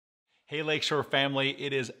Hey, Lakeshore family,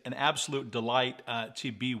 it is an absolute delight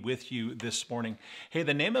to be with you this morning. Hey,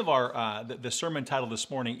 the name of our the sermon title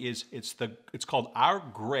this morning is it's called Our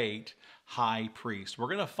Great High Priest. We're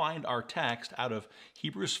going to find our text out of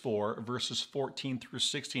Hebrews 4 verses 14 through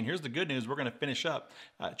 16. Here's the good news: we're going to finish up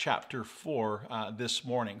chapter 4 this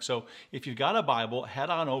morning. So if you've got a Bible, head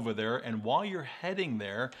on over there. And while you're heading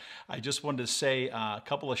there, I just wanted to say a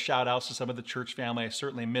couple of shout outs to some of the church family. I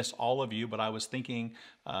certainly miss all of you, but I was thinking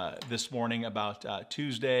this morning about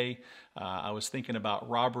Tuesday. I was thinking about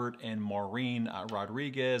Robert and Maureen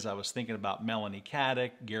Rodriguez. I was thinking about Melanie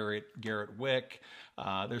Caddick, Garrett Wick.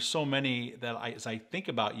 There's so many that as I think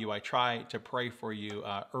about you, I try to pray for you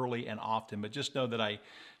early and often. But just know that I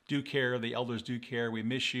do care. The elders do care. We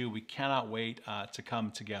miss you. We cannot wait to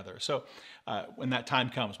come together. So when that time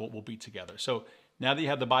comes, we'll be together. So now that you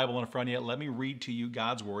have the Bible in front of you, let me read to you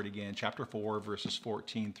God's Word again, chapter 4, verses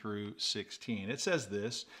 14 through 16. It says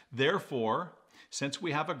this: "Therefore, since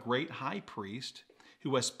we have a great high priest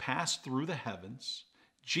who has passed through the heavens,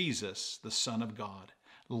 Jesus, the Son of God,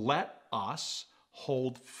 let us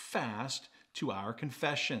hold fast to our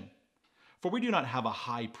confession. For we do not have a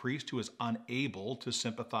high priest who is unable to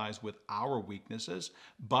sympathize with our weaknesses,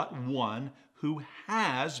 but one who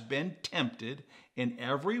has been tempted in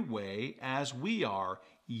every way as we are,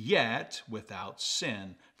 yet without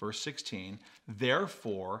sin." Verse 16,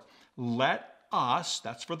 "Therefore, let us,"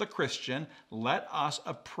 that's for the Christian, "let us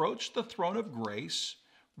approach the throne of grace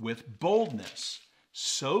with boldness,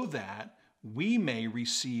 so that we may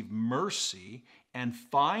receive mercy and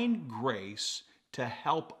find grace to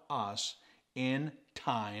help us in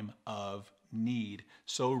time of need."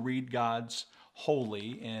 So read God's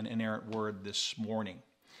holy and inerrant word this morning.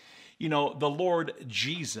 You know, the Lord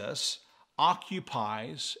Jesus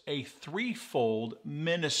occupies a threefold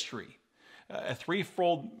ministry, a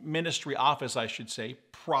threefold ministry office, I should say: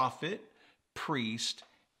 prophet, priest,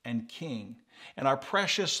 and king. And our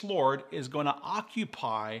precious Lord is going to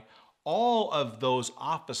occupy all of those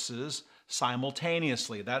offices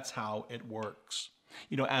simultaneously. That's how it works.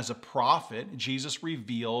 You know, as a prophet, Jesus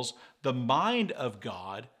reveals the mind of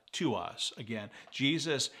God to us. Again,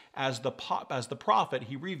 Jesus, as the prophet,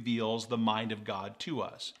 he reveals the mind of God to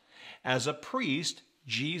us. As a priest,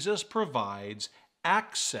 Jesus provides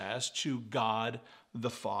access to God the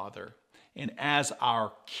Father. And as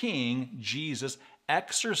our King, Jesus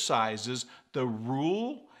exercises the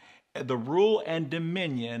rule and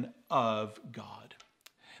dominion of God.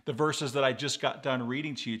 The verses that I just got done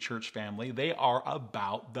reading to you, church family, they are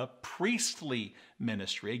about the priestly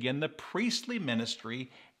ministry. Again, the priestly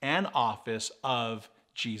ministry and office of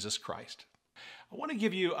Jesus Christ. I want to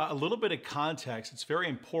give you a little bit of context. It's very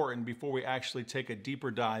important before we actually take a deeper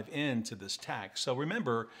dive into this text. So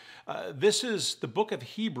remember, this is the book of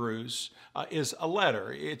Hebrews is a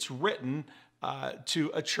letter. It's written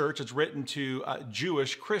to a church. It's written to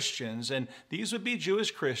Jewish Christians, and these would be Jewish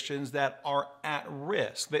Christians that are at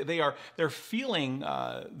risk. They're feeling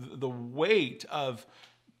the weight of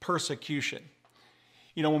persecution.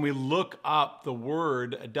 You know, when we look up the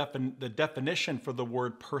word, the definition for the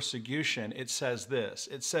word persecution, it says this.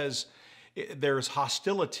 It says there's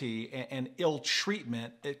hostility and ill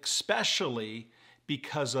treatment, especially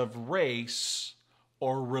because of race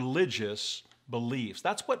or religious beliefs.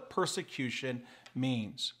 That's what persecution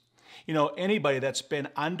means. You know, anybody that's been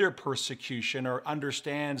under persecution or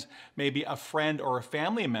understands maybe a friend or a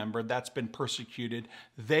family member that's been persecuted,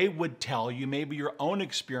 they would tell you, maybe your own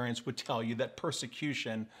experience would tell you, that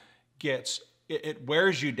persecution it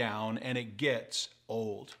wears you down and it gets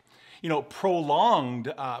old. You know,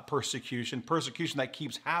 prolonged persecution that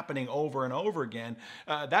keeps happening over and over again,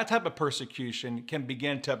 that type of persecution can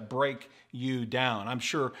begin to break you down. I'm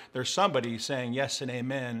sure there's somebody saying yes and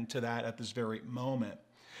amen to that at this very moment.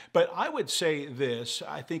 But I would say this: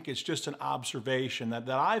 I think it's just an observation that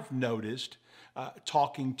I've noticed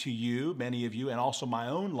talking to you, many of you, and also my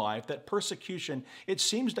own life, that persecution, it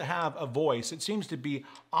seems to have a voice. It seems to be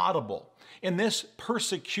audible. In this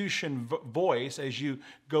persecution voice, as you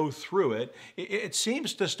go through it, it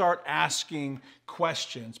seems to start asking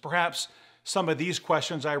questions. Perhaps some of these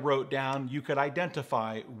questions I wrote down you could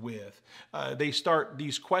identify with.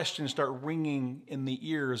 These questions start ringing in the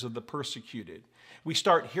ears of the persecuted. We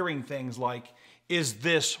start hearing things like, is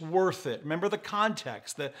this worth it? Remember the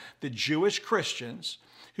context. The Jewish Christians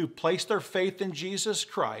who placed their faith in Jesus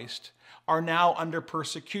Christ are now under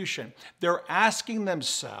persecution. They're asking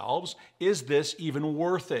themselves, is this even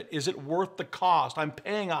worth it? Is it worth the cost? I'm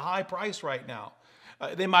paying a high price right now.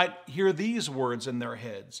 They might hear these words in their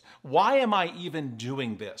heads: why am I even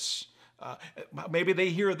doing this? Maybe they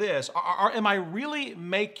hear this: am I really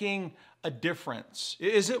making a difference?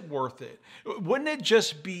 Is it worth it? Wouldn't it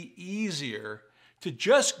just be easier to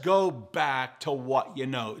just go back to what you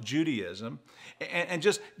know, Judaism, and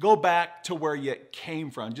just go back to where you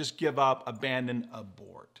came from, just give up, abandon,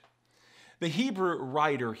 abort? The Hebrew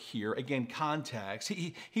writer here, again, context,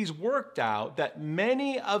 he's worked out that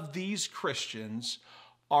many of these Christians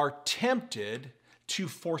are tempted to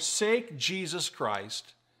forsake Jesus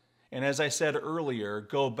Christ, and as I said earlier,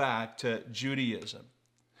 go back to Judaism.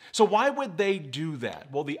 So why would they do that?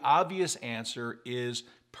 Well, the obvious answer is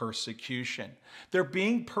persecution. They're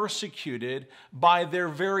being persecuted by their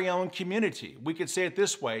very own community. We could say it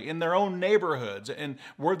this way: in their own neighborhoods and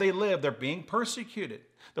where they live, they're being persecuted.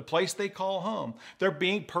 The place they call home. They're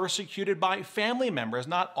being persecuted by family members,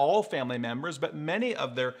 not all family members, but many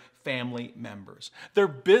of their family members. Their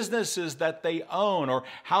businesses that they own or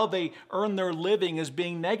how they earn their living is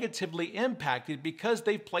being negatively impacted because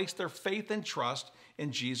they've placed their faith and trust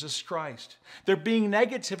in Jesus Christ. They're being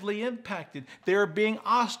negatively impacted. They're being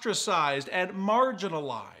ostracized and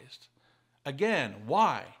marginalized. Again,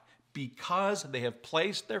 why? Because they have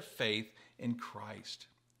placed their faith in Christ.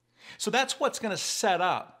 So that's what's going to set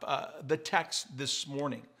up the text this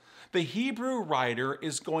morning. The Hebrew writer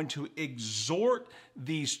is going to exhort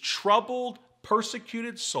these troubled,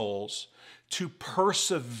 persecuted souls to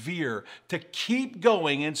persevere, to keep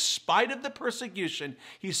going in spite of the persecution.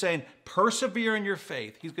 He's saying, persevere in your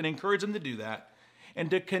faith. He's going to encourage them to do that. And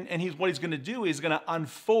what he's going to do is going to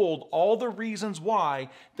unfold all the reasons why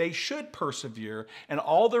they should persevere and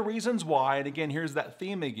all the reasons why, and again, here's that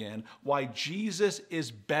theme again, why Jesus is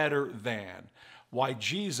better than. Why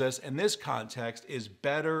Jesus, in this context, is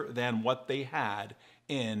better than what they had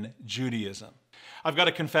in Judaism. I've got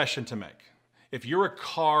a confession to make. If you're a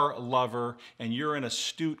car lover and you're an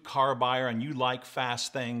astute car buyer and you like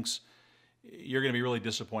fast things, you're going to be really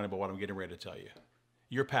disappointed by what I'm getting ready to tell you.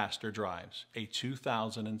 Your pastor drives a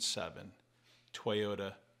 2007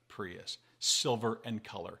 Toyota Prius, silver in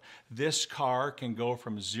color. This car can go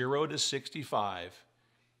from 0 to 65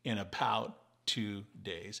 in about 2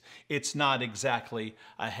 days. It's not exactly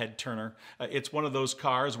a head turner. It's one of those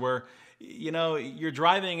cars where, you're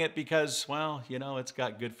driving it because, it's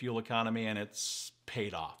got good fuel economy and it's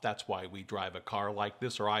paid off. That's why we drive a car like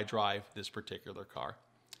this, or I drive this particular car.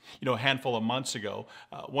 A handful of months ago,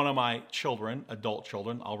 one of my children, adult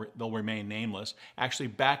children, they'll remain nameless, actually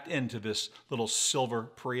backed into this little silver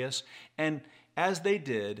Prius. And as they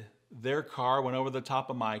did, their car went over the top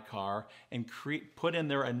of my car and put in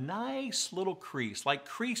there a nice little crease, like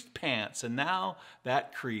creased pants. And now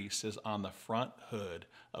that crease is on the front hood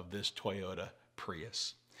of this Toyota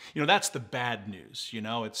Prius. That's the bad news.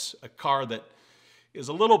 It's a car that is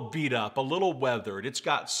a little beat up, a little weathered. It's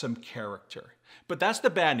got some character. But that's the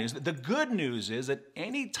bad news. The good news is that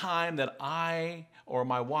any time that I or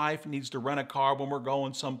my wife needs to rent a car when we're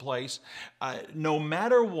going someplace, no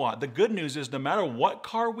matter what, the good news is no matter what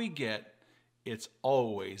car we get, it's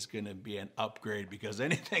always going to be an upgrade because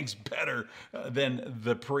anything's better than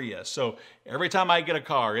the Prius. So every time I get a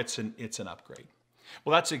car, it's an upgrade.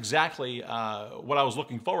 Well, that's exactly what I was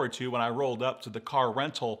looking forward to when I rolled up to the car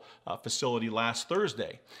rental facility last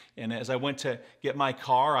Thursday. And as I went to get my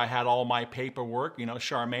car, I had all my paperwork.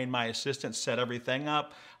 Charmaine, my assistant, set everything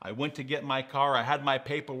up. I went to get my car. I had my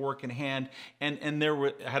paperwork in hand, and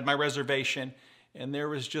I had my reservation, and there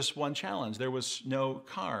was just one challenge. There was no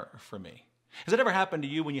car for me. Has it ever happened to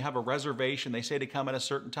you when you have a reservation, they say to come at a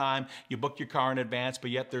certain time, you book your car in advance,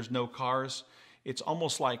 but yet there's no cars? It's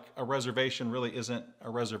almost like a reservation really isn't a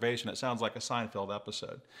reservation. It sounds like a Seinfeld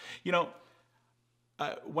episode.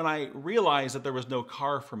 When I realized that there was no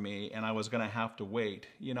car for me and I was going to have to wait,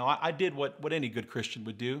 I did what any good Christian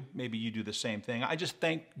would do. Maybe you do the same thing. I just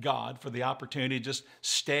thank God for the opportunity to just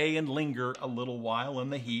stay and linger a little while in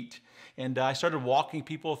the heat. And I started walking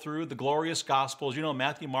people through the glorious Gospels,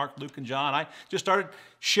 Matthew, Mark, Luke, and John. I just started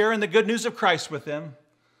sharing the good news of Christ with them.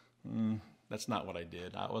 That's not what I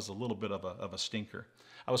did. I was a little bit of a stinker.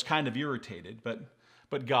 I was kind of irritated,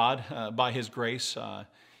 but God, by His grace,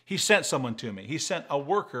 He sent someone to me. He sent a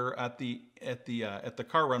worker at the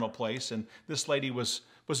car rental place, and this lady was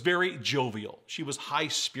very jovial. She was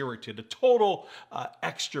high-spirited, a total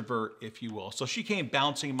extrovert, if you will. So she came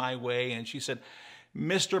bouncing my way, and she said,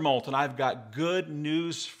 "Mr. Moulton, I've got good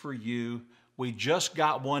news for you. We just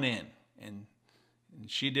got one in." And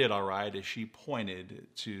she did all right as she pointed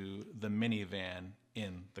to the minivan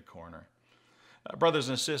in the corner. Brothers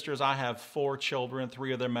and sisters, I have 4 children,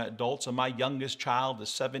 3 of them adults, and my youngest child is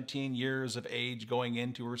 17 years of age going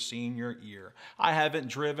into her senior year. I haven't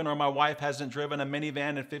driven, or my wife hasn't driven a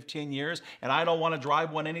minivan in 15 years, and I don't want to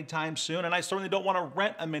drive one anytime soon, and I certainly don't want to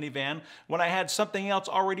rent a minivan when I had something else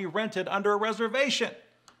already rented under a reservation.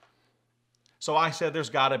 So I said, there's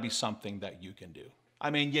got to be something that you can do. I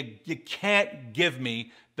mean, you can't give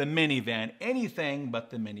me the minivan, anything but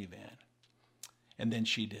the minivan. And then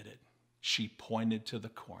she did it. She pointed to the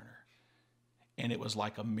corner, and it was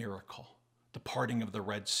like a miracle, the parting of the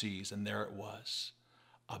Red Seas, and there it was,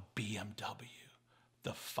 a BMW,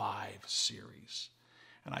 the 5 Series.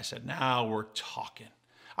 And I said, now we're talking.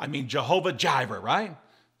 I mean, Jehovah Jireh, right?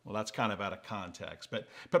 Well, that's kind of out of context,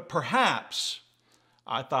 but perhaps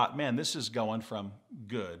I thought, man, this is going from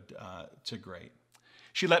good to great.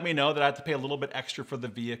 She let me know that I had to pay a little bit extra for the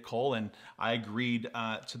vehicle, and I agreed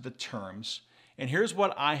to the terms. And here's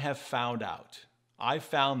what I have found out. I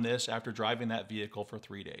found this after driving that vehicle for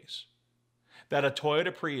 3 days. That a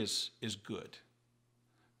Toyota Prius is good,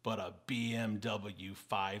 but a BMW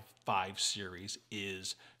 5 Series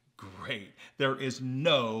is great. There is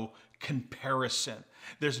no comparison.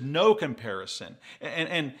 There's no comparison.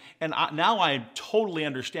 And now I totally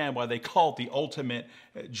understand why they call it the ultimate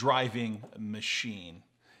driving machine.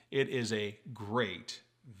 It is a great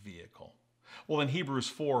vehicle. Well, in Hebrews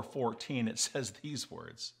 4:14, it says these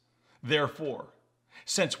words, therefore,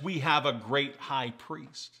 since we have a great high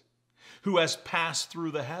priest who has passed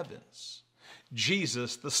through the heavens,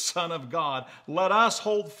 Jesus, the Son of God, let us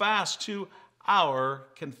hold fast to our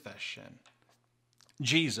confession.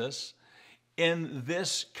 Jesus, in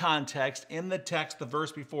this context, in the text, the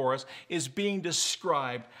verse before us, is being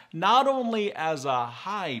described not only as a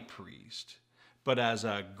high priest, but as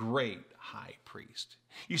a great high priest.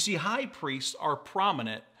 You see, high priests are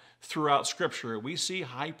prominent throughout Scripture. We see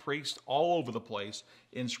high priests all over the place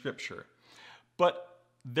in Scripture. But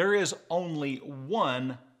there is only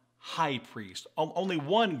one high priest. Only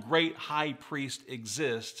one great high priest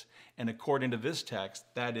exists, and according to this text,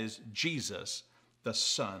 that is Jesus, the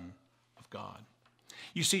Son of God.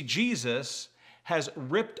 You see, Jesus has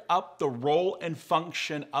ripped up the role and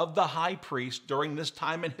function of the high priest during this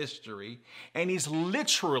time in history, and he's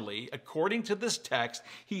literally, according to this text,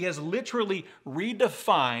 he has literally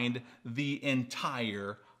redefined the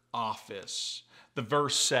entire office. The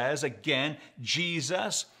verse says, again,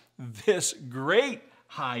 Jesus, this great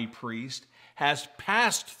high priest, has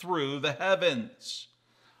passed through the heavens.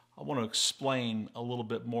 I want to explain a little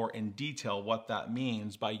bit more in detail what that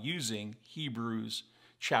means by using Hebrews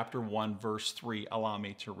chapter 1, verse 3. Allow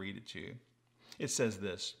me to read it to you. It says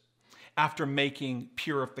this, after making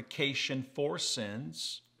purification for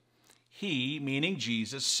sins, he, meaning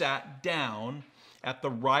Jesus, sat down at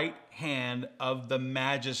the right hand of the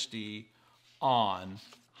Majesty on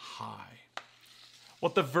high.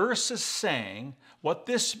 What the verse is saying, what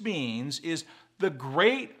this means is the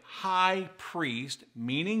great high priest,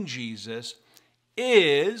 meaning Jesus,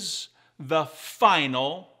 is the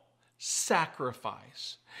final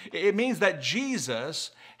sacrifice. It means that Jesus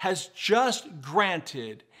has just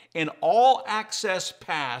granted an all-access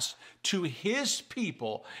pass to his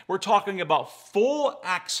people. We're talking about full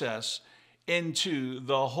access into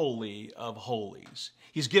the Holy of Holies.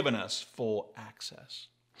 He's given us full access.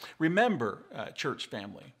 Remember, church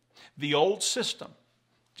family, the old system,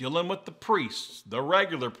 dealing with the priests, the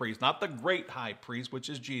regular priest, not the great high priest, which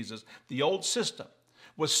is Jesus, the old system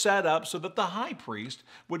was set up so that the high priest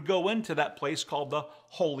would go into that place called the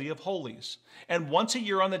Holy of Holies. And once a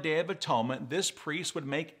year on the Day of Atonement, this priest would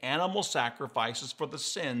make animal sacrifices for the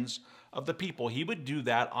sins of the people. He would do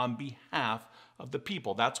that on behalf of the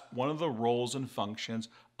people. That's one of the roles and functions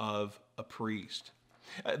of a priest.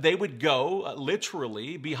 They would go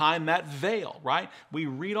literally behind that veil, right? We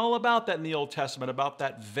read all about that in the Old Testament, about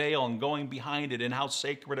that veil and going behind it and how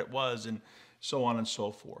sacred it was and so on and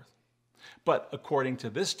so forth. But according to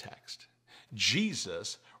this text,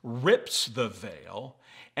 Jesus rips the veil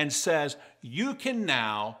and says, you can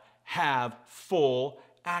now have full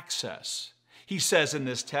access. He says in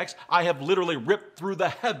this text, I have literally ripped through the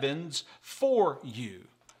heavens for you.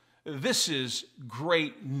 This is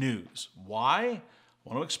great news. Why? I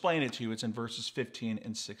want to explain it to you. It's in verses 15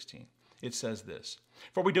 and 16. It says this,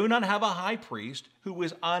 for we do not have a high priest who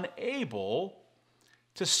is unable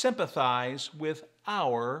to sympathize with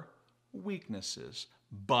our weaknesses,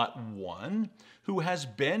 but one who has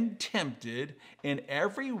been tempted in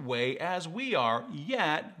every way as we are,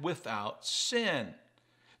 yet without sin.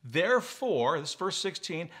 Therefore, this is verse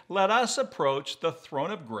 16, let us approach the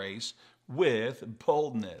throne of grace with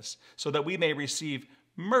boldness, so that we may receive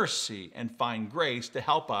mercy and find grace to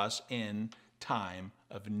help us in time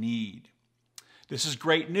of need. This is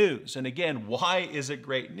great news. And again, why is it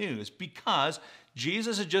great news? Because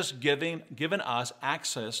Jesus has just given us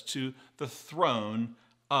access to the throne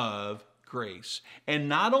of grace. And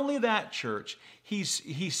not only that, church, he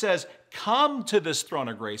says, come to this throne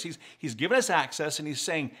of grace. He's given us access, and he's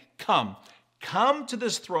saying, come to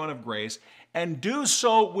this throne of grace, and do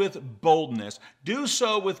so with boldness. Do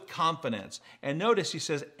so with confidence. And notice he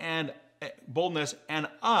says, and boldness, and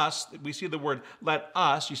us, we see the word let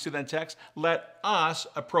us, you see that in text? Let us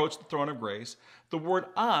approach the throne of grace. The word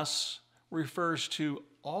us refers to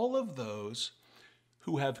all of those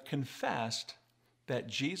who have confessed that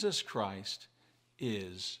Jesus Christ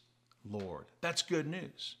is Lord. That's good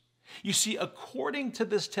news. You see, according to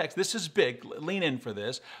this text, this is big, lean in for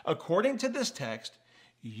this. According to this text,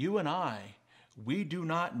 you and I, we do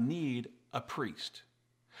not need a priest.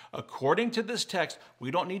 According to this text, we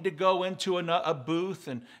don't need to go into a booth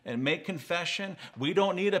and make confession. We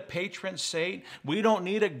don't need a patron saint. We don't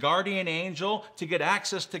need a guardian angel to get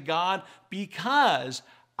access to God, because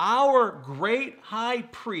our great high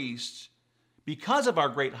priest, because of our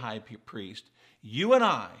great high priest, you and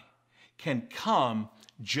I can come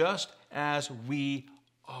just as we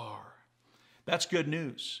are. That's good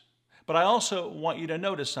news. But I also want you to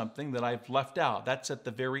notice something that I've left out. That's at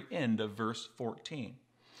the very end of verse 14.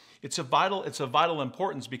 It's of vital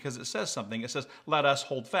importance, because it says something. It says, let us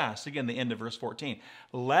hold fast. Again, the end of verse 14.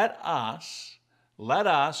 Let us,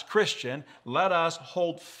 Christian, let us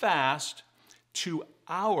hold fast to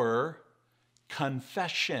our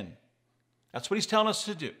confession. That's what he's telling us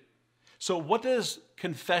to do. So what does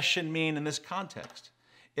confession mean in this context?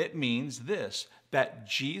 It means this, that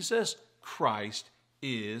Jesus Christ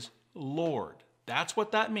is Lord. That's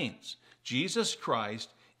what that means. Jesus Christ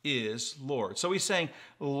is Lord. So he's saying,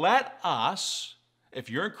 let us, if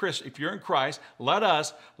you're in Christ,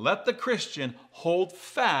 let the Christian hold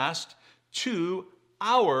fast to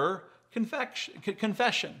our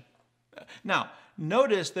confession. Now,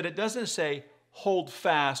 notice that it doesn't say hold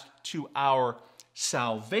fast to our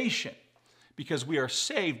salvation, because we are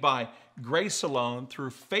saved by grace alone, through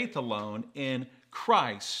faith alone, in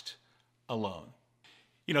Christ alone.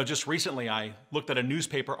 You know, just recently I looked at a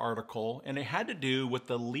newspaper article, and it had to do with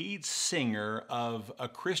the lead singer of a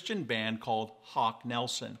Christian band called Hawk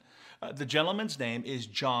Nelson. The gentleman's name is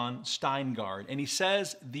Jon Steingard, and he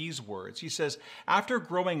says these words. He says, after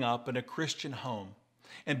growing up in a Christian home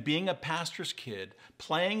and being a pastor's kid,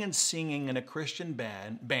 playing and singing in a Christian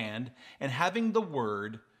band, and having the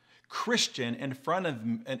word Christian in front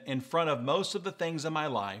of most of the things in my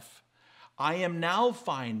life, I am now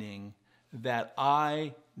finding that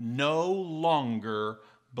I no longer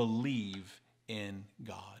believe in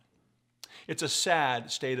God. It's a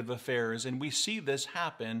sad state of affairs, and we see this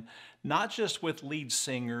happen not just with lead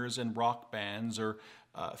singers and rock bands or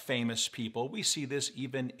famous people. We see this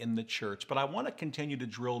even in the church. But I want to continue to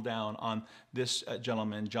drill down on this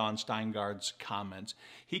gentleman, Jon Steingard's comments.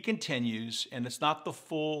 He continues, and it's not the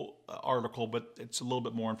full article, but it's a little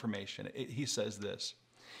bit more information. He says this.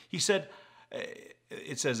 He said,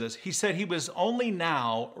 it says this, he said he was only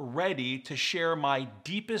now ready to share my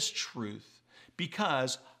deepest truth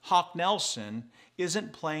because Hawk Nelson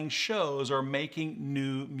isn't playing shows or making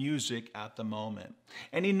new music at the moment,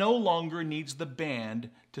 and he no longer needs the band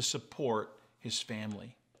to support his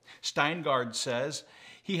family. Steingard says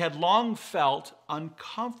he had long felt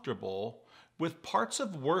uncomfortable with parts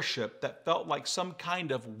of worship that felt like some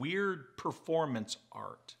kind of weird performance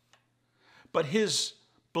art. But his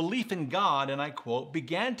belief in God, and I quote,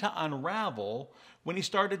 began to unravel when he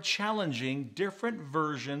started challenging different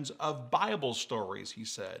versions of Bible stories, he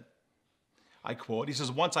said. I quote, he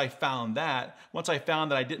says, once I found that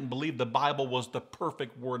I didn't believe the Bible was the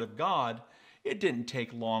perfect word of God, it didn't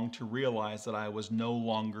take long to realize that I was no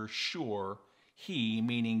longer sure he,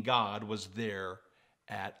 meaning God, was there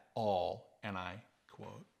at all, and I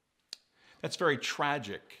quote. That's very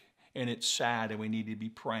tragic, and it's sad, and we need to be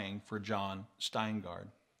praying for Jon Steingard.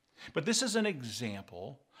 But this is an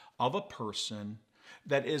example of a person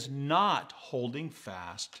that is not holding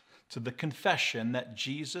fast to the confession that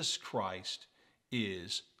Jesus Christ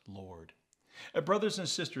is Lord. Brothers and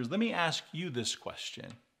sisters, let me ask you this question.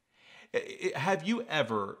 Have you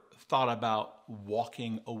ever thought about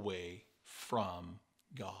walking away from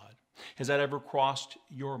God? Has that ever crossed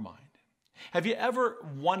your mind? Have you ever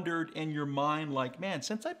wondered in your mind, like, man,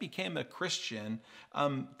 since I became a Christian,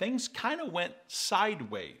 things kind of went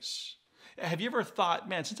sideways? Have you ever thought,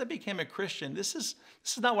 man, since I became a Christian, this is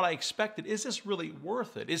not what I expected. Is this really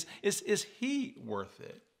worth it? Is he worth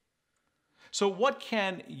it? So what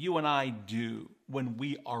can you and I do when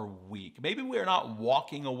we are weak? Maybe we are not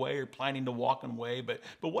walking away or planning to walk away, but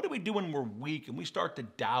what do we do when we're weak and we start to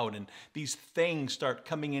doubt and these things start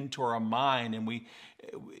coming into our mind and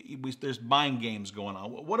there's mind games going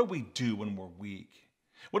on? What do we do when we're weak?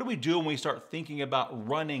 What do we do when we start thinking about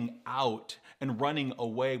running out and running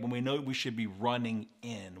away when we know we should be running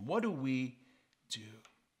in? What do we do?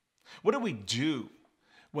 What do we do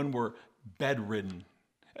when we're bedridden?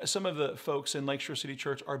 Some of the folks in Lakeshore City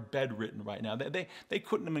Church are bedridden right now. They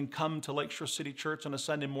couldn't even come to Lakeshore City Church on a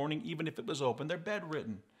Sunday morning, even if it was open. They're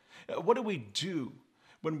bedridden. What do we do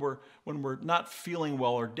when we're not feeling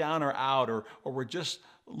well or down or out or we're just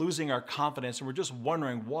losing our confidence and we're just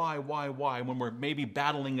wondering why, when we're maybe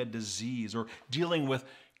battling a disease or dealing with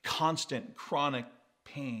constant chronic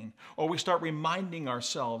pain, or we start reminding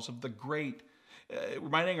ourselves of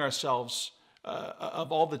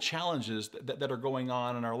of all the challenges that are going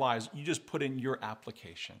on in our lives. You just put in your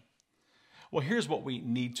application. Well, here's what we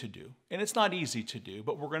need to do. And it's not easy to do,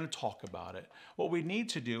 but we're going to talk about it. What we need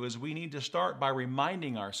to do is we need to start by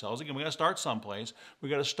reminding ourselves. Again, we got to start someplace. We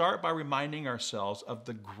got to start by reminding ourselves of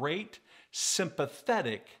the great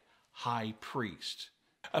sympathetic high priest.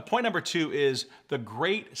 Point number 2 is the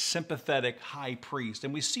great sympathetic high priest.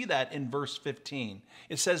 And we see that in verse 15.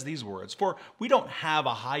 It says these words, "For we don't have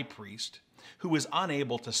a high priest who is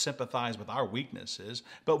unable to sympathize with our weaknesses,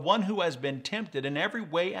 but one who has been tempted in every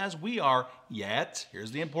way as we are, yet,"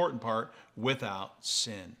 here's the important part, "without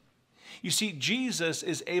sin." You see, Jesus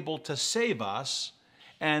is able to save us,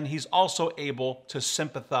 and he's also able to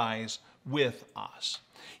sympathize with us.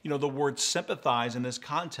 You know, the word sympathize in this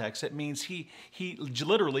context, it means he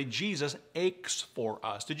literally, Jesus aches for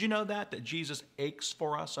us. Did you know that Jesus aches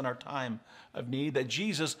for us in our time of need? That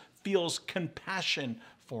Jesus feels compassion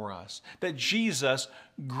for us, that Jesus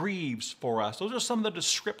grieves for us. Those are some of the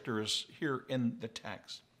descriptors here in the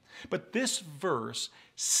text. But this verse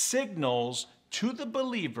signals to the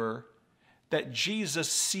believer that Jesus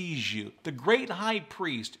sees you. The great high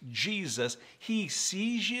priest, Jesus, he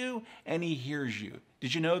sees you and he hears you.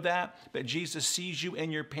 Did you know that? That Jesus sees you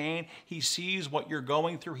in your pain. He sees what you're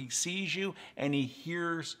going through. He sees you and he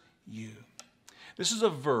hears you. This is a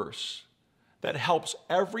verse that helps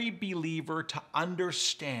every believer to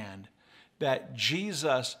understand that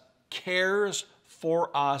Jesus cares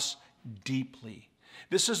for us deeply.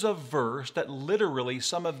 This is a verse that literally,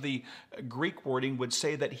 some of the Greek wording would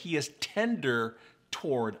say that he is tender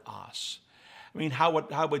toward us. I mean, how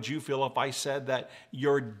would you feel if I said that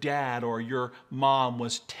your dad or your mom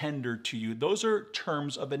was tender to you? Those are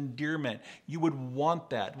terms of endearment. You would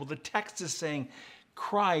want that. Well, the text is saying,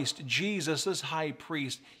 Christ, Jesus, this high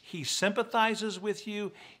priest, he sympathizes with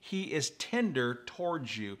you. He is tender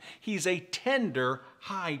towards you. He's a tender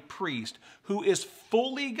high priest who is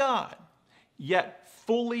fully God, yet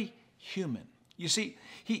fully human. You see,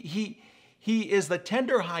 he is the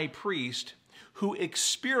tender high priest who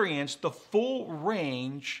experienced the full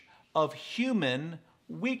range of human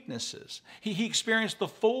weaknesses. He experienced the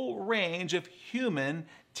full range of human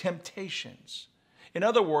temptations. In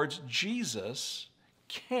other words, Jesus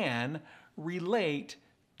can relate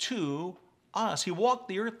to us. He walked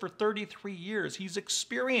the earth for 33 years. He's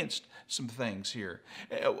experienced some things here.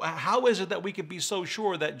 How is it that we could be so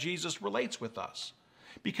sure that Jesus relates with us?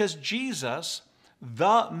 Because Jesus,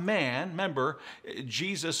 the man, remember,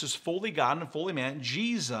 Jesus is fully God and fully man.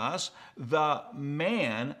 Jesus, the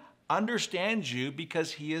man, understands you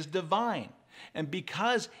because he is divine. And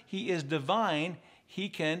because he is divine, he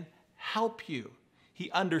can help you. He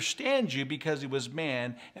understands you because he was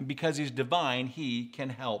man, and because he's divine, he can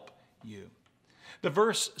help you. The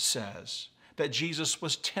verse says that Jesus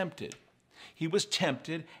was tempted. He was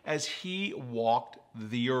tempted as he walked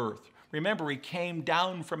the earth. Remember, he came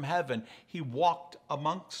down from heaven. He walked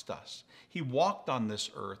amongst us. He walked on this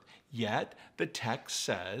earth. Yet, the text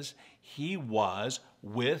says he was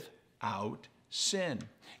without sin.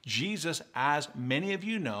 Jesus, as many of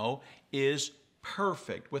you know, is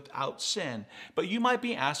perfect, without sin. But you might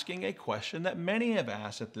be asking a question that many have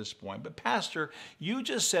asked at this point. But Pastor, you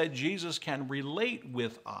just said Jesus can relate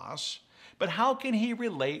with us, but how can he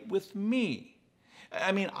relate with me?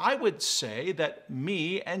 I mean, I would say that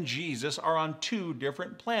me and Jesus are on two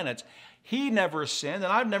different planets. He never sinned,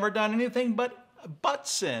 and I've never done anything but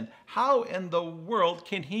sin. How in the world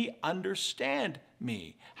can he understand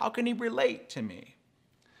me? How can he relate to me?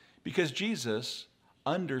 Because Jesus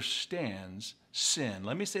understands sin.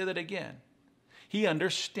 Let me say that again. He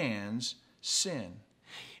understands sin.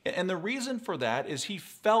 And the reason for that is he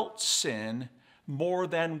felt sin more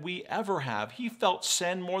than we ever have. He felt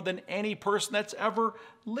sin more than any person that's ever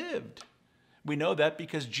lived. We know that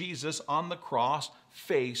because Jesus on the cross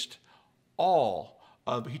faced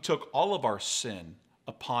he took all of our sin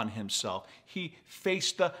upon himself. He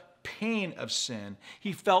faced the pain of sin.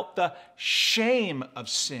 He felt the shame of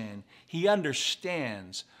sin. He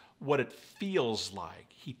understands what it feels like.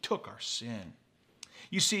 He took our sin.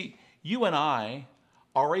 You see, you and I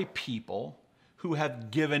are a people who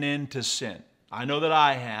have given in to sin. I know that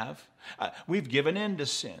I have. We've given in to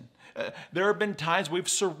sin. There have been times we've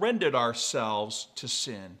surrendered ourselves to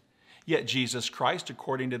sin. Yet Jesus Christ,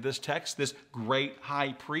 according to this text, this great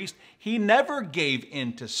high priest, he never gave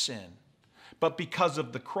in to sin. But because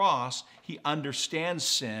of the cross, he understands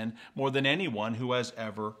sin more than anyone who has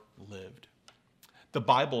ever lived. The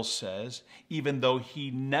Bible says, even though he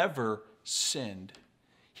never sinned,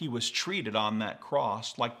 he was treated on that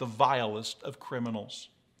cross like the vilest of criminals.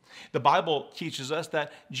 The Bible teaches us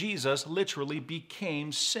that Jesus literally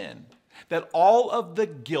became sin. That all of the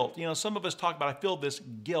guilt, some of us talk about, I feel this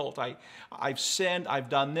guilt. I've sinned, I've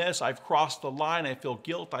done this, I've crossed the line, I feel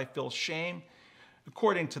guilt, I feel shame.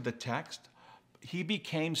 According to the text, he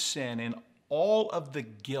became sin, and all of the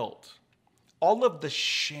guilt, all of the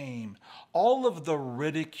shame, all of the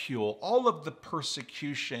ridicule, all of the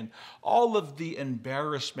persecution, all of the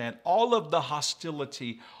embarrassment, all of the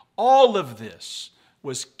hostility, all of this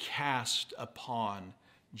was cast upon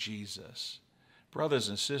Jesus. Brothers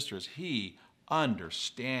and sisters, he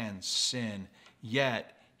understands sin,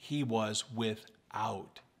 yet he was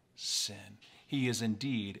without sin. He is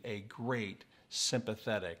indeed a great,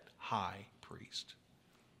 sympathetic high priest.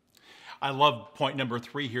 I love point number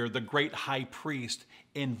 3 here. The great high priest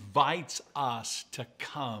invites us to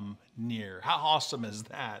come near. How awesome is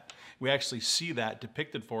that? We actually see that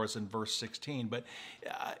depicted for us in verse 16. But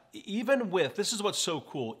this is what's so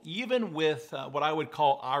cool, even with what I would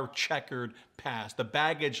call our checkered past, the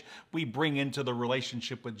baggage we bring into the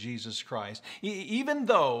relationship with Jesus Christ, even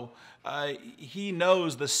though he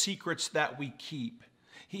knows the secrets that we keep,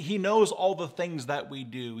 he knows all the things that we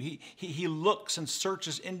do. He looks and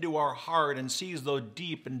searches into our heart and sees those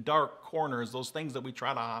deep and dark corners, those things that we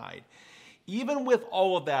try to hide. Even with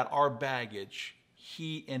all of that, our baggage,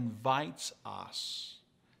 he invites us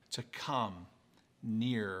to come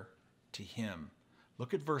near to him.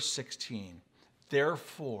 Look at verse 16.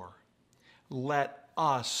 Therefore, let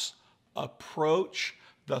us approach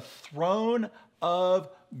the throne of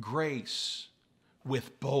grace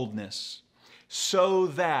with boldness, so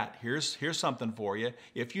that, here's something for you,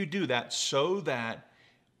 if you do that, so that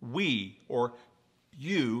we or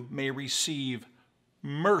you may receive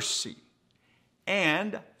mercy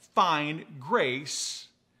and find grace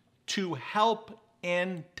to help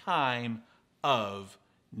in time of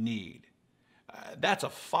need. That's a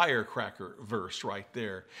firecracker verse right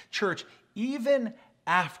there. Church, even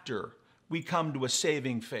after we come to a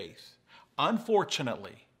saving faith,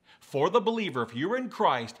 unfortunately, for the believer, if you're in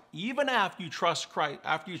Christ, even after you trust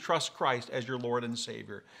Christ as your Lord and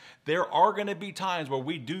Savior, there are going to be times where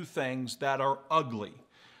we do things that are ugly.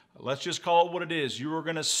 Let's just call it what it is. You are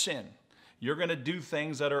going to sin. You're going to do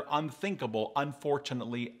things that are unthinkable,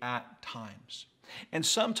 unfortunately, at times. And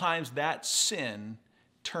sometimes that sin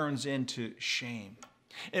turns into shame.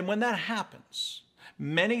 And when that happens,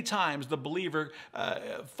 many times the believer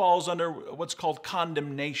falls under what's called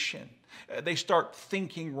condemnation. They start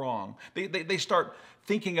thinking wrong. They start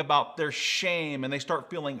thinking about their shame, and they start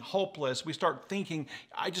feeling hopeless. We start thinking,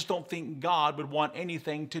 I just don't think God would want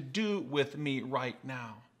anything to do with me right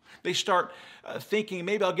now. They start thinking,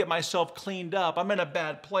 maybe I'll get myself cleaned up. I'm in a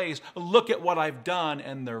bad place. Look at what I've done.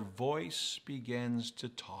 And their voice begins to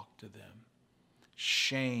talk to them.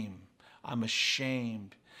 Shame. I'm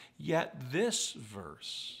ashamed. Yet this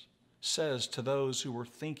verse says to those who are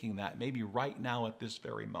thinking that, maybe right now at this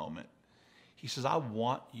very moment, he says, I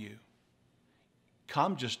want you.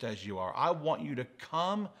 Come just as you are. I want you to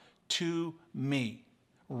come to me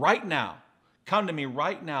right now. Come to me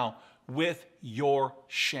right now with your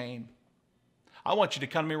shame. I want you to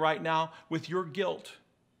come to me right now with your guilt.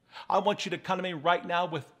 I want you to come to me right now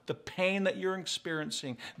with the pain that you're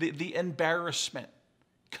experiencing, the embarrassment.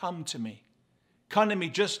 Come to me. Come to me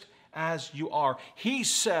just as you are. He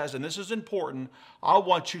says, and this is important, I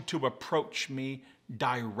want you to approach me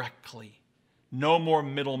directly. No more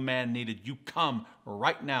middleman needed. You come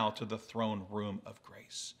right now to the throne room of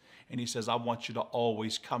grace. And he says, I want you to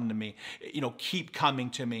always come to me. Keep coming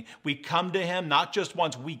to me. We come to him not just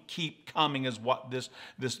once. We keep coming is what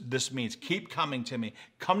this means. Keep coming to me.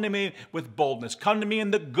 Come to me with boldness. Come to me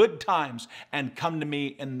in the good times and come to me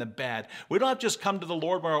in the bad. We don't have to just come to the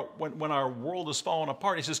Lord when our world is falling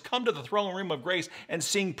apart. He says, come to the throne room of grace and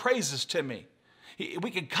sing praises to me. We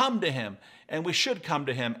can come to him, and we should come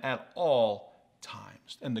to him at all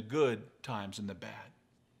times, and the good times and the bad.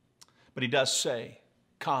 But he does say,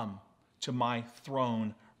 come to my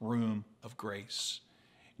throne room of grace.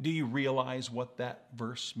 Do you realize what that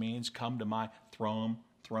verse means? Come to my throne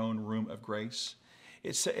room of grace.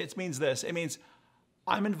 It means this. It means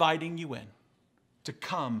I'm inviting you in to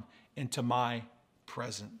come into my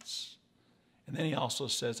presence. And then he also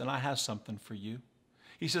says, and I have something for you.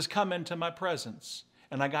 He says, come into my presence,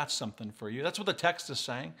 and I got something for you. That's what the text is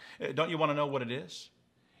saying. Don't you want to know what it is?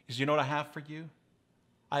 He says, you know what I have for you?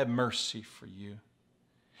 I have mercy for you.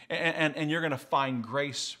 And you're going to find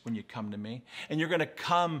grace when you come to me. And you're going to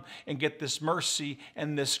come and get this mercy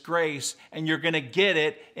and this grace, and you're going to get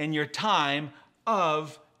it in your time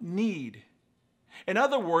of need. In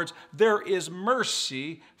other words, there is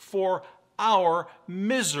mercy for our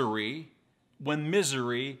misery when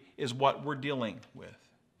misery is what we're dealing with.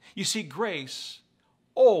 You see, grace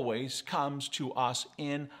always comes to us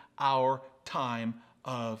in our time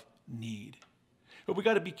of need. But we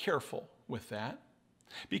got to be careful with that,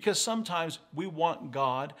 because sometimes we want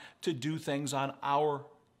God to do things on our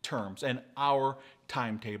terms and our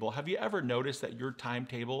timetable. Have you ever noticed that your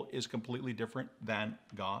timetable is completely different than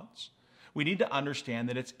God's? We need to understand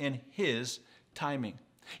that it's in His timing.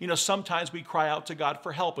 You know, sometimes we cry out to God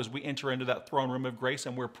for help as we enter into that throne room of grace,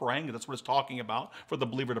 and we're praying. That's what it's talking about, for the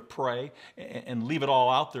believer to pray and leave it all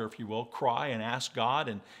out there, if you will, cry and ask God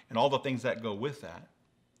and all the things that go with that.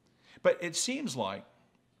 But it seems like,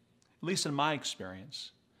 at least in my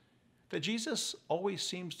experience, that Jesus always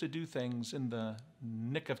seems to do things in the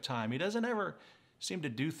nick of time. He doesn't ever seem to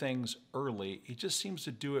do things early. He just seems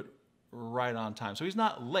to do it right on time. So he's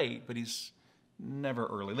not late, but he's never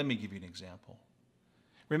early. Let me give you an example.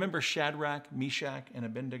 Remember Shadrach, Meshach, and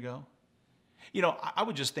Abednego? You know, I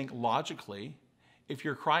would just think logically, if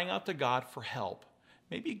you're crying out to God for help,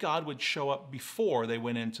 maybe God would show up before they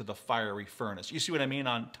went into the fiery furnace. You see what I mean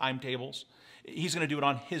on timetables? He's going to do it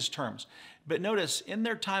on His terms. But notice, in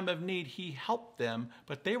their time of need, He helped them,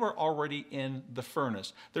 but they were already in the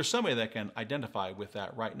furnace. There's somebody that can identify with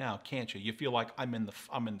that right now, can't you? You feel like I'm in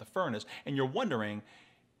the furnace, and you're wondering,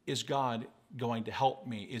 is God going to help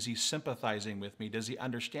me? Is He sympathizing with me? Does He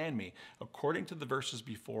understand me? According to the verses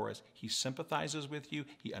before us, He sympathizes with you,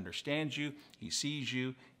 He understands you, He sees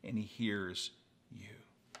you, and He hears you.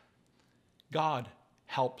 God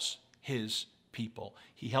helps His people.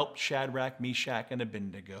 He helped Shadrach, Meshach, and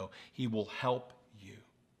Abednego. He will help you.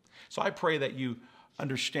 So I pray that you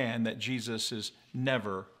understand that Jesus is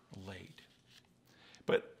never late.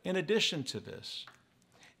 But in addition to this,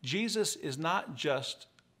 Jesus is not just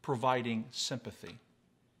providing sympathy.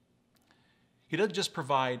 He doesn't just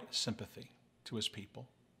provide sympathy to His people.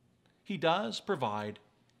 He does provide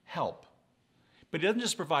help. But He doesn't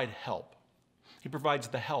just provide help. He provides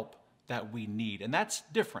the help that we need. And that's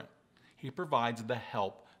different. He provides the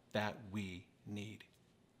help that we need.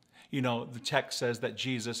 You know, the text says that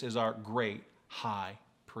Jesus is our great high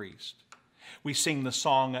priest. We sing the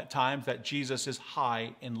song at times that Jesus is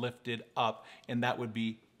high and lifted up, and that would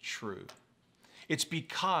be true. It's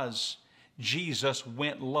because Jesus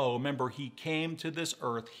went low. Remember, He came to this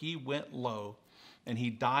earth, He went low, and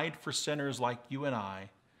He died for sinners like you and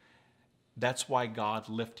I. That's why God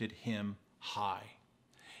lifted Him high.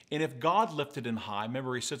 And if God lifted Him high,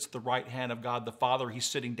 remember He sits at the right hand of God the Father, He's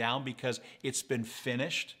sitting down because it's been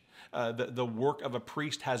finished. The work of a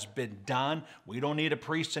priest has been done. We don't need a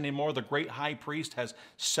priest anymore. The great high priest has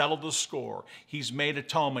settled the score. He's made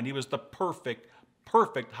atonement. He was the perfect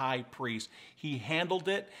high priest. He handled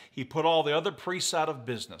it. He put all the other priests out of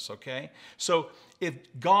business, okay? So if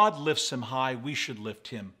God lifts Him high, we should lift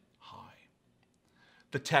Him high.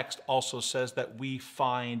 The text also says that we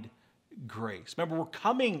find grace. Remember, we're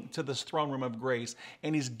coming to this throne room of grace,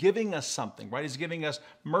 and He's giving us something, right? He's giving us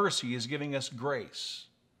mercy. He's giving us grace.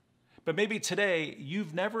 But maybe today,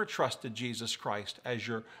 you've never trusted Jesus Christ as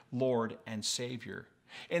your Lord and Savior.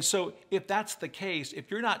 And so if that's the case,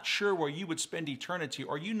 if you're not sure where you would spend eternity,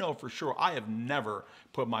 or you know for sure, I have never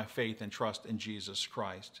put my faith and trust in Jesus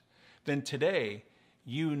Christ, then today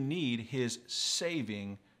you need His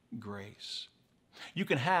saving grace. You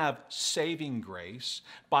can have saving grace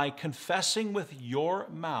by confessing with your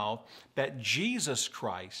mouth that Jesus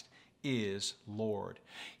Christ is Lord.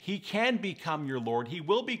 He can become your Lord. He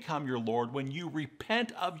will become your Lord when you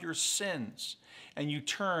repent of your sins and you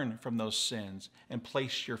turn from those sins and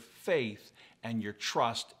place your faith and your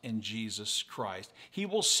trust in Jesus Christ. He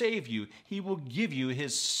will save you. He will give you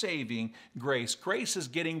His saving grace. Grace is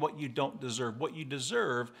getting what you don't deserve. What you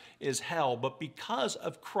deserve is hell. But because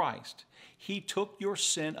of Christ, He took your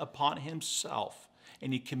sin upon Himself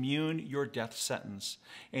and he communed your death sentence.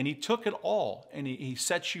 And he took it all, and he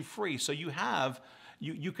sets you free. So you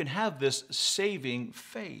can have this saving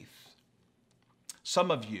faith.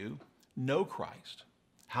 Some of you know Christ.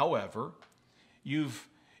 However, you've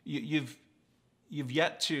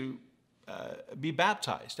yet to be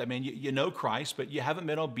baptized. I mean, you know Christ, but you haven't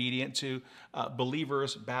been obedient to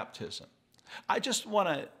believers' baptism. I just want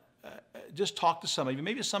to just talk to some of you.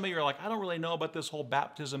 Maybe some of you are like, I don't really know about this whole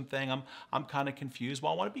baptism thing. I'm kind of confused.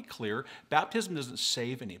 Well, I want to be clear. Baptism doesn't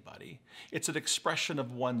save anybody. It's an expression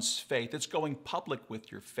of one's faith. It's going public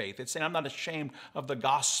with your faith. It's saying, I'm not ashamed of the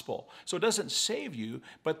gospel. So it doesn't save you,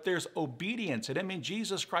 but there's obedience. And I mean,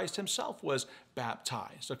 Jesus Christ himself was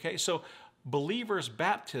baptized. Okay, so believers'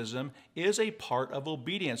 baptism is a part of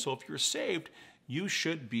obedience. So if you're saved, you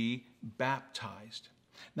should be baptized.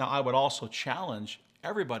 Now, I would also challenge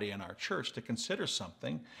everybody in our church to consider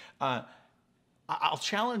something. I'll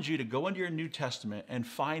challenge you to go into your New Testament and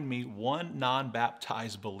find me one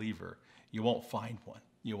non-baptized believer. You won't find one.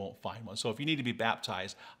 You won't find one. So if you need to be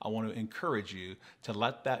baptized, I want to encourage you to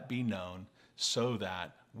let that be known so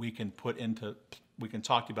that we can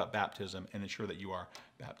talk to you about baptism and ensure that you are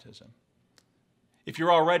baptism. If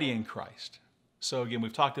you're already in Christ, so again,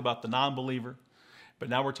 we've talked about the non-believer, but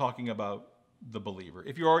now we're talking about the believer.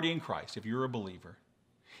 If you're already in Christ, if you're a believer,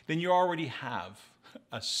 then you already have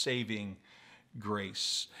a saving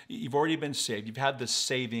grace. You've already been saved. You've had the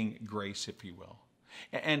saving grace, if you will.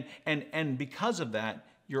 And because of that,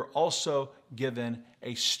 you're also given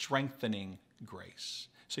a strengthening grace.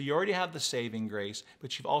 So you already have the saving grace,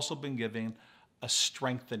 but you've also been given a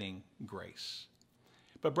strengthening grace.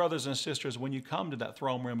 But brothers and sisters, when you come to that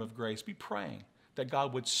throne room of grace, be praying that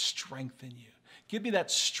God would strengthen you. Give me that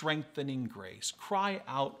strengthening grace. Cry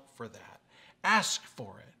out for that. Ask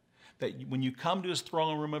for it. That when you come to his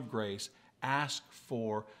throne room of grace, ask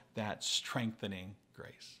for that strengthening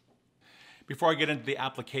grace. Before I get into the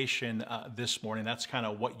application this morning, that's kind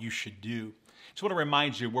of what you should do. Just want to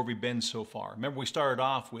remind you where we've been so far. Remember, we started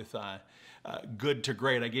off with good to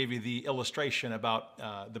great. I gave you the illustration about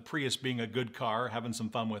the Prius being a good car, having some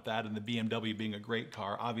fun with that, and the BMW being a great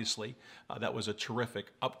car. Obviously, that was a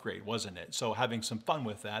terrific upgrade, wasn't it? So having some fun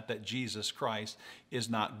with that Jesus Christ is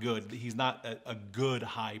not good. He's not a good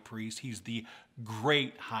high priest. He's the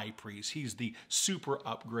great high priest. He's the super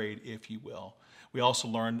upgrade, if you will. We also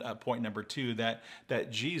learned point number 2 that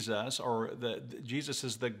Jesus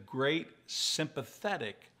is the great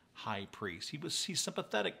sympathetic high priest. He's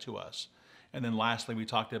sympathetic to us. And then lastly, we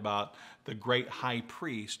talked about the great high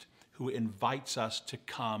priest who invites us to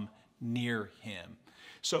come near him.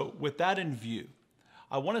 So with that in view,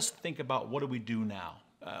 I want us to think about, what do we do now?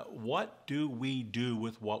 What do we do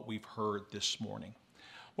with what we've heard this morning?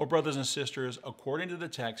 Well, brothers and sisters, according to the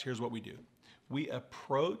text, here's what we do. We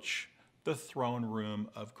approach the throne room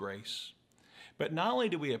of grace. But not only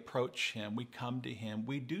do we approach him, we come to him,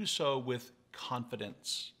 we do so with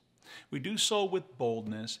confidence. We do so with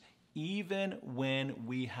boldness, even when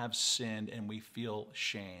we have sinned and we feel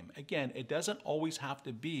shame. Again, it doesn't always have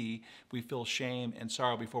to be we feel shame and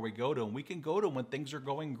sorrow before we go to him. We can go to him when things are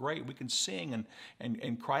going great. We can sing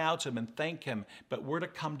and cry out to him and thank him, but we're to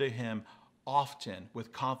come to him often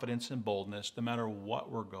with confidence and boldness, no matter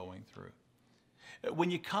what we're going through.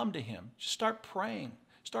 When you come to him, just start praying,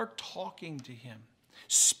 start talking to him,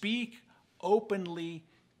 speak openly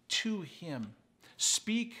to him,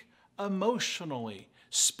 speak emotionally,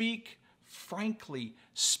 speak frankly,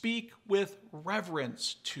 speak with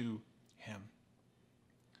reverence to him.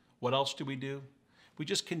 What else do? We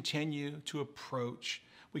just continue to approach.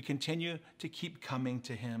 We continue to keep coming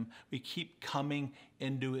to him. We keep coming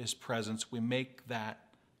into his presence. We make that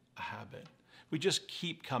a habit. We just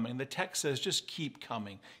keep coming. The text says just keep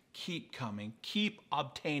coming, keep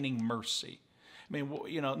obtaining mercy. I mean,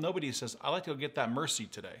 nobody says, I'd like to go get that mercy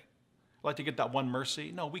today. I'd like to get that one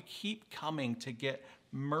mercy. No, we keep coming to get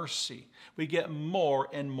mercy. We get more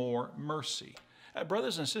and more mercy.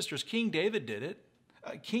 Brothers and sisters, King David did it.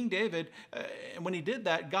 King David, when he did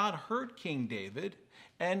that, God heard King David.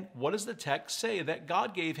 And what does the text say? That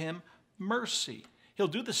God gave him mercy. He'll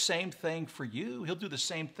do the same thing for you. He'll do the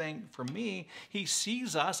same thing for me. He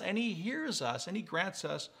sees us and he hears us and he grants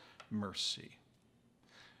us mercy.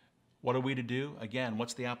 What are we to do? Again,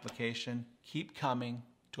 what's the application? Keep coming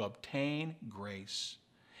to obtain grace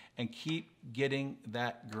and keep getting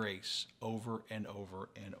that grace over and over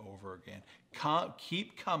and over again.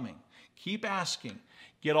 Keep coming. Keep asking.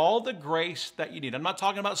 Get all the grace that you need. I'm not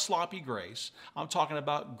talking about sloppy grace. I'm talking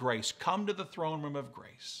about grace. Come to the throne room of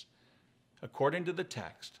grace. According to the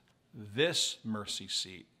text, this mercy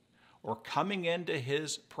seat, or coming into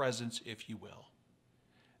his presence, if you will,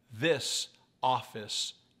 this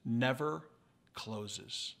office never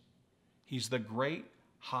closes. He's the great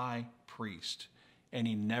high priest, and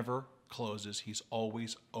he never closes. He's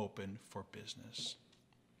always open for business.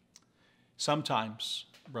 Sometimes,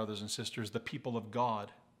 brothers and sisters, the people of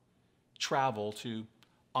God travel to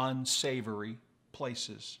unsavory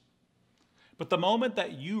places. But the moment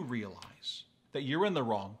that you realize that you're in the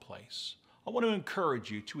wrong place, I want to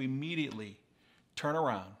encourage you to immediately turn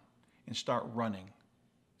around and start running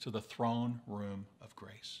to the throne room of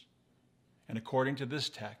grace. And according to this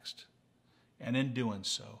text, and in doing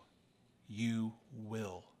so, you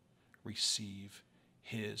will receive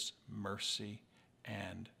his mercy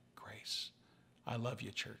and grace. I love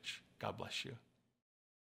you, church. God bless you.